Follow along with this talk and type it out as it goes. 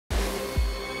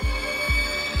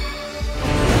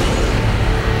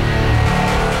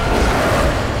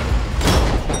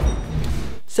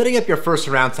Setting up your first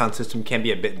surround sound system can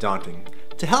be a bit daunting.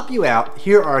 To help you out,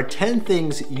 here are 10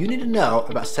 things you need to know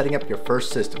about setting up your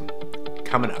first system.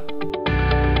 Coming up.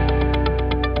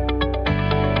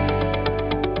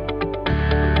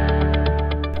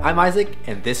 I'm Isaac,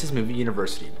 and this is Movie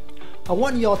University. I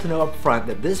want you all to know up front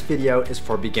that this video is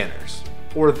for beginners,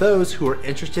 or those who are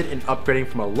interested in upgrading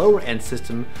from a lower end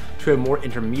system to a more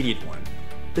intermediate one.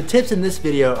 The tips in this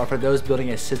video are for those building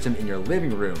a system in your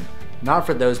living room, not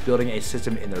for those building a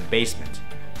system in their basement.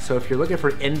 So if you're looking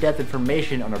for in-depth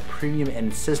information on a premium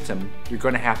end system, you're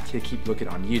going to have to keep looking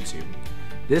on YouTube.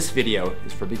 This video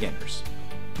is for beginners.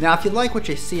 Now, if you like what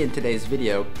you see in today's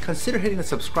video, consider hitting the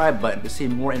subscribe button to see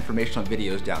more informational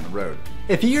videos down the road.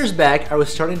 A few years back, I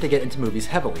was starting to get into movies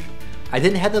heavily. I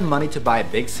didn't have the money to buy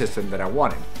a big system that I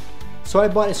wanted. So I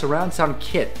bought a surround sound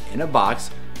kit in a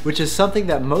box, which is something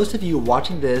that most of you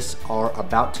watching this are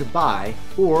about to buy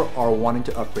or are wanting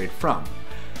to upgrade from.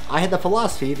 I had the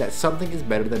philosophy that something is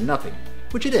better than nothing,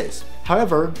 which it is.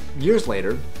 However, years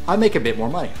later, I make a bit more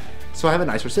money, so I have a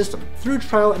nicer system. Through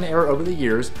trial and error over the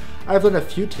years, I've learned a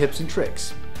few tips and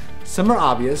tricks. Some are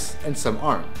obvious and some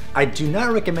aren't. I do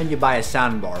not recommend you buy a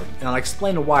soundbar, and I'll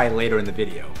explain why later in the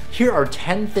video. Here are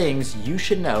 10 things you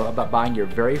should know about buying your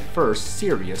very first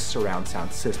serious surround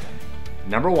sound system.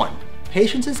 Number 1.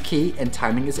 Patience is key and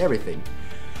timing is everything.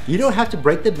 You don't have to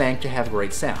break the bank to have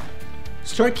great sound.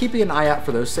 Start keeping an eye out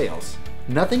for those sales.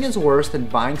 Nothing is worse than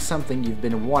buying something you've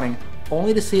been wanting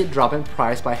only to see it drop in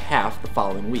price by half the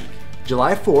following week.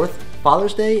 July 4th,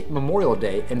 Father's Day, Memorial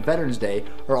Day, and Veterans Day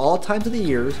are all times of the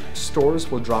year stores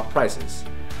will drop prices.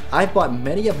 I've bought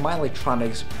many of my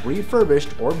electronics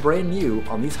refurbished or brand new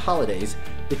on these holidays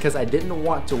because I didn't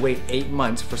want to wait 8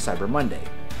 months for Cyber Monday.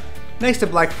 Next to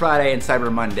Black Friday and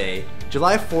Cyber Monday,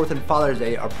 July 4th and Father's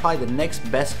Day are probably the next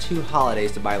best 2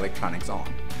 holidays to buy electronics on.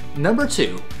 Number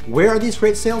 2, where are these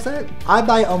great sales at? I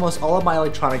buy almost all of my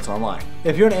electronics online.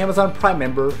 If you're an Amazon Prime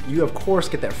member, you of course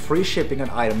get that free shipping on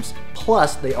items,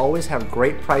 plus they always have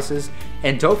great prices,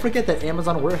 and don't forget that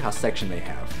Amazon warehouse section they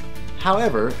have.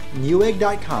 However,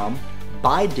 Newegg.com,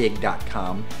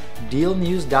 Buydig.com,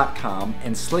 Dealnews.com,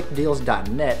 and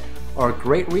SlickDeals.net are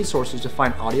great resources to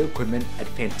find audio equipment at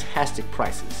fantastic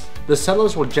prices. The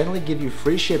sellers will generally give you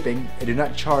free shipping and do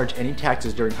not charge any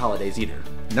taxes during holidays either.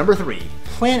 Number 3,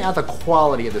 plan out the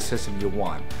quality of the system you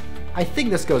want. I think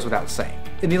this goes without saying.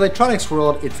 In the electronics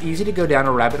world, it's easy to go down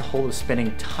a rabbit hole of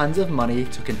spending tons of money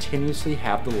to continuously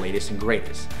have the latest and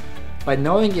greatest. By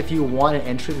knowing if you want an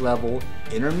entry level,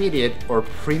 intermediate, or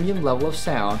premium level of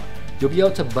sound, you'll be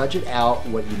able to budget out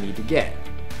what you need to get.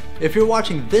 If you're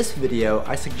watching this video,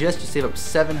 I suggest you save up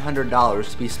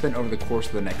 $700 to be spent over the course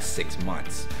of the next 6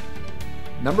 months.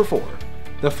 Number 4.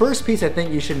 The first piece I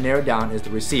think you should narrow down is the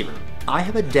receiver. I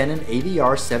have a Denon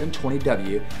AVR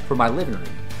 720W for my living room.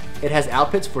 It has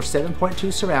outputs for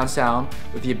 7.2 surround sound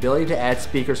with the ability to add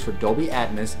speakers for Dolby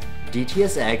Atmos,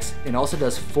 DTS:X, and also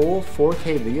does full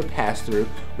 4K video pass-through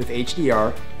with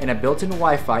HDR and a built-in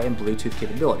Wi-Fi and Bluetooth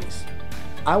capabilities.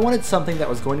 I wanted something that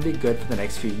was going to be good for the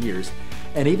next few years,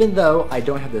 and even though I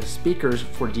don't have the speakers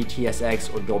for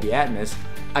DTS:X or Dolby Atmos,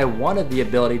 I wanted the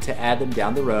ability to add them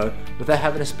down the road without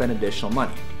having to spend additional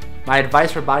money. My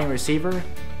advice for buying a receiver: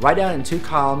 write down in 2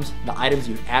 columns the items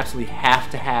you absolutely have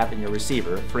to have in your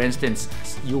receiver. For instance,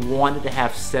 you wanted to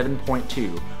have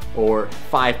 7.2 or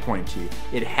 5.2.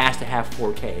 It has to have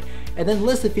 4K. And then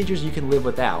list the features you can live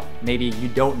without. Maybe you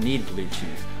don't need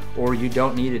Bluetooth, or you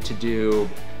don't need it to do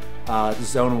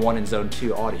Zone 1 and Zone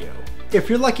 2 audio. If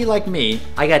you're lucky like me,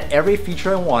 I got every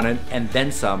feature I wanted and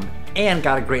then some, and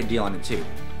got a great deal on it too.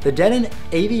 The Denon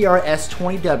AVR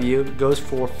S20W goes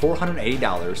for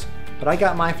 $480, but I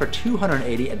got mine for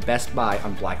 $280 at Best Buy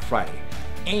on Black Friday.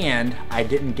 And I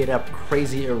didn't get up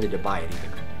crazy early to buy it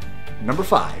either. Number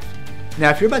 5.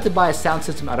 Now, if you're about to buy a sound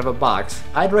system out of a box,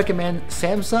 I'd recommend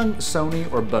Samsung, Sony,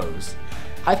 or Bose.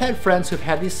 I've had friends who've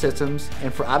had these systems,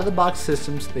 and for out-of-the-box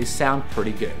systems, they sound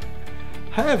pretty good.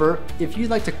 However, if you'd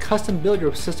like to custom build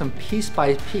your system piece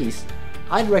by piece,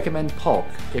 I'd recommend Polk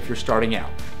if you're starting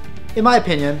out. In my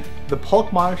opinion, the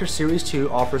Polk Monitor Series 2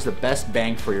 offers the best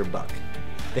bang for your buck.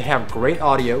 They have great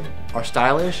audio, are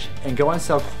stylish, and go on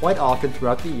sale quite often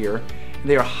throughout the year, and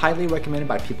they are highly recommended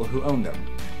by people who own them.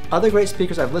 Other great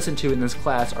speakers I've listened to in this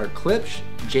class are Klipsch,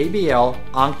 JBL,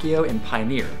 Onkyo, and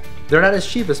Pioneer. They're not as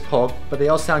cheap as Polk, but they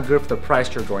all sound good for the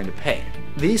price you're going to pay.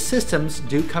 These systems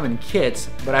do come in kits,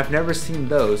 but I've never seen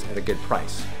those at a good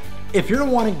price. If you're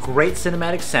wanting great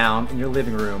cinematic sound in your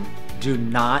living room, do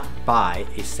not buy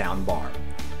a sound bar.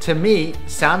 To me,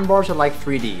 sound bars are like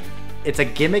 3D. It's a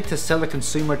gimmick to sell a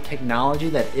consumer technology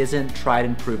that isn't tried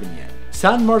and proven yet.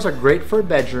 Soundbars are great for a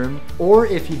bedroom, or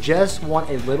if you just want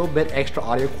a little bit extra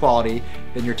audio quality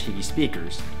than your TV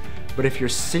speakers. But if you're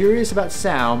serious about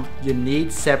sound, you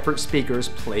need separate speakers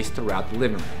placed throughout the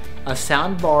living room. A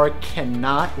soundbar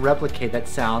cannot replicate that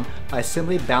sound by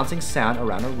simply bouncing sound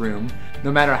around a room,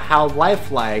 no matter how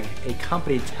lifelike a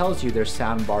company tells you their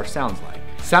soundbar sounds like.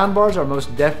 Soundbars are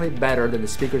most definitely better than the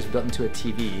speakers built into a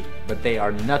TV, but they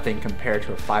are nothing compared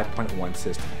to a 5.1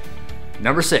 system.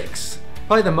 Number 6.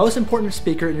 Probably the most important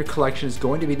speaker in your collection is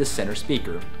going to be the center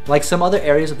speaker. Like some other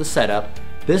areas of the setup,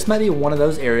 this might be one of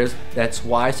those areas that's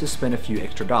wise to spend a few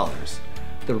extra dollars.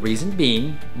 The reason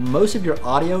being, most of your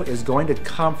audio is going to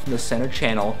come from the center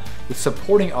channel, with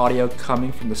supporting audio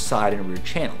coming from the side and rear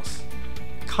channels.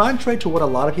 Contrary to what a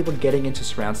lot of people getting into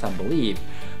surround sound believe,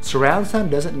 surround sound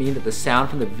doesn't mean that the sound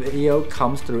from the video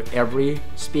comes through every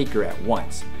speaker at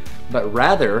once, but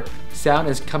rather, sound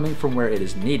is coming from where it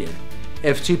is needed.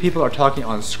 If two people are talking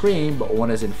on screen, but one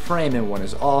is in frame and one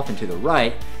is off and to the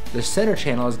right, the center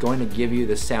channel is going to give you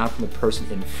the sound from the person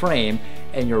in frame,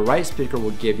 and your right speaker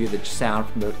will give you the sound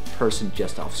from the person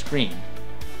just off screen.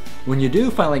 When you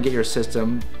do finally get your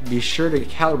system, be sure to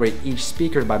calibrate each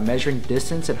speaker by measuring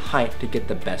distance and height to get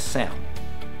the best sound.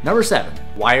 Number 7.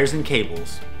 Wires and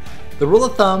cables. The rule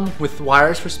of thumb with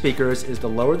wires for speakers is the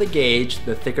lower the gauge,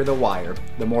 the thicker the wire,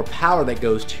 the more power that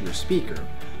goes to your speaker.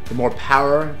 The more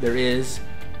power there is,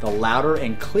 the louder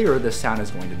and clearer the sound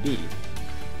is going to be.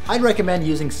 I'd recommend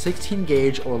using 16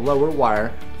 gauge or lower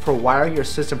wire for wiring your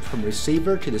system from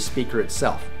receiver to the speaker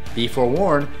itself. Be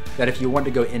forewarned that if you want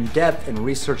to go in depth and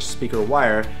research speaker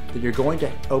wire, that you're going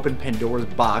to open Pandora's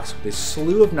box with a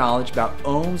slew of knowledge about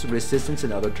ohms, resistance,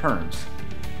 and other terms.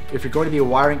 If you're going to be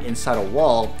wiring inside a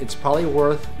wall, it's probably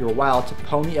worth your while to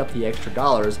pony up the extra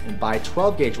dollars and buy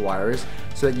 12 gauge wires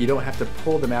so that you don't have to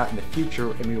pull them out in the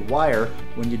future and rewire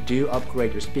when you do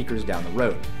upgrade your speakers down the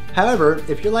road. However,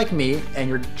 if you're like me and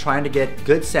you're trying to get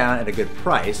good sound at a good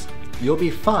price, you'll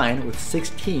be fine with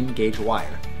 16 gauge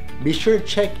wire. Be sure to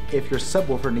check if your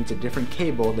subwoofer needs a different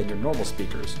cable than your normal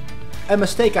speakers. A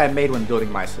mistake I made when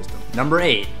building my system. Number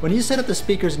 8. When you set up the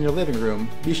speakers in your living room,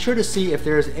 be sure to see if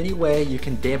there is any way you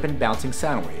can dampen bouncing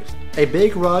sound waves. A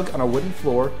big rug on a wooden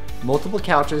floor, multiple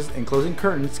couches, and closing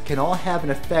curtains can all have an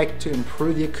effect to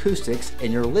improve the acoustics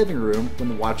in your living room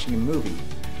when watching a movie.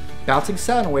 Bouncing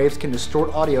sound waves can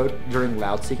distort audio during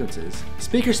loud sequences.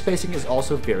 Speaker spacing is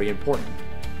also very important.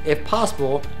 If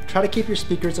possible, try to keep your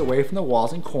speakers away from the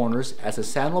walls and corners as the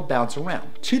sound will bounce around.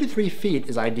 2 to 3 feet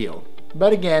is ideal.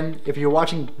 But again, if you're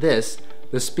watching this,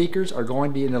 the speakers are going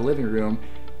to be in the living room,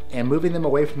 and moving them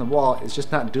away from the wall is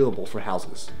just not doable for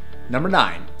houses. Number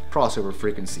 9. Crossover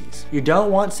frequencies. You don't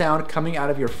want sound coming out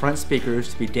of your front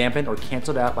speakers to be dampened or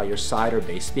canceled out by your side or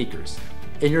bass speakers.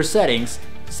 In your settings,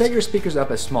 set your speakers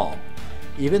up as small.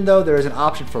 Even though there is an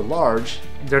option for large,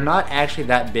 they're not actually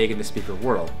that big in the speaker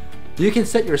world. You can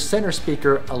set your center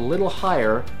speaker a little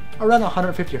higher, around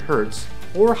 150 Hz,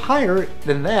 or higher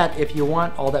than that if you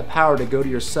want all that power to go to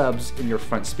your subs in your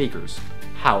front speakers.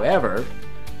 However,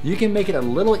 you can make it a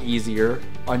little easier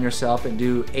on yourself and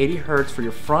do 80 Hz for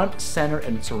your front, center,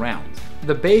 and surround.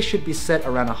 The bass should be set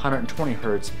around 120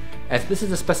 Hz, as this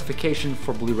is the specification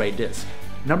for Blu-ray disc.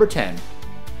 Number 10.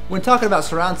 When talking about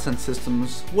surround sound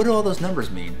systems, what do all those numbers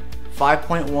mean?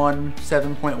 5.1,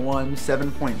 7.1,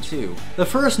 7.2. The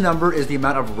first number is the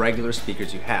amount of regular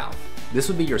speakers you have. This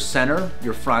would be your center,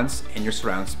 your fronts, and your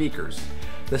surround speakers.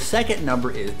 The second number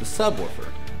is the subwoofer.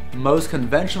 Most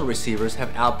conventional receivers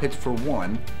have outputs for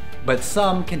 1, but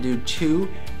some can do 2,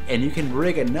 and you can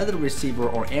rig another receiver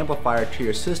or amplifier to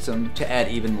your system to add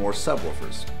even more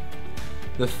subwoofers.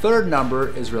 The third number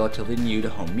is relatively new to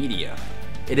home media.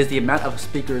 It is the amount of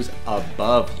speakers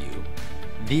above you.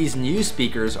 These new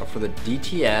speakers are for the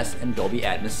DTS and Dolby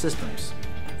Atmos systems.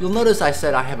 You'll notice I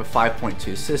said I have a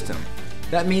 5.2 system.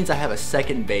 That means I have a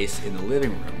second bass in the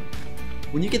living room.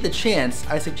 When you get the chance,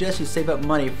 I suggest you save up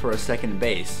money for a second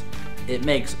bass. It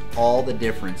makes all the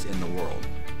difference in the world.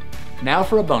 Now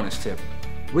for a bonus tip.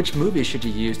 Which movies should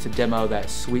you use to demo that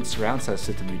sweet surround sound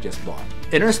system you just bought?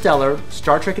 Interstellar,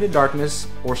 Star Trek Into Darkness,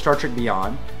 or Star Trek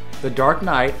Beyond, The Dark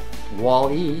Knight,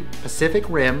 Wall-E, Pacific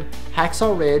Rim,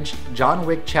 Hacksaw Ridge, John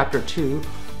Wick Chapter 2,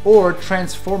 or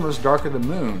Transformers Dark of the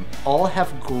Moon all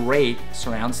have great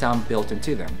surround sound built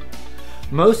into them.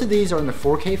 Most of these are in the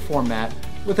 4K format,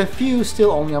 with a few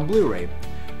still only on Blu-ray.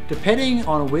 Depending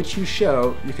on which you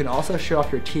show, you can also show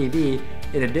off your TV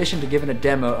in addition to giving a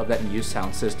demo of that new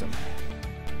sound system.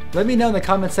 Let me know in the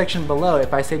comment section below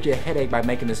if I saved you a headache by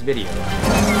making this video.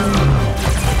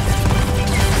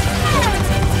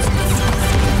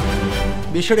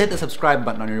 Be sure to hit the subscribe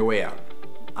button on your way out.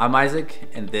 I'm Isaac,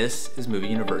 and this is Movie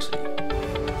University.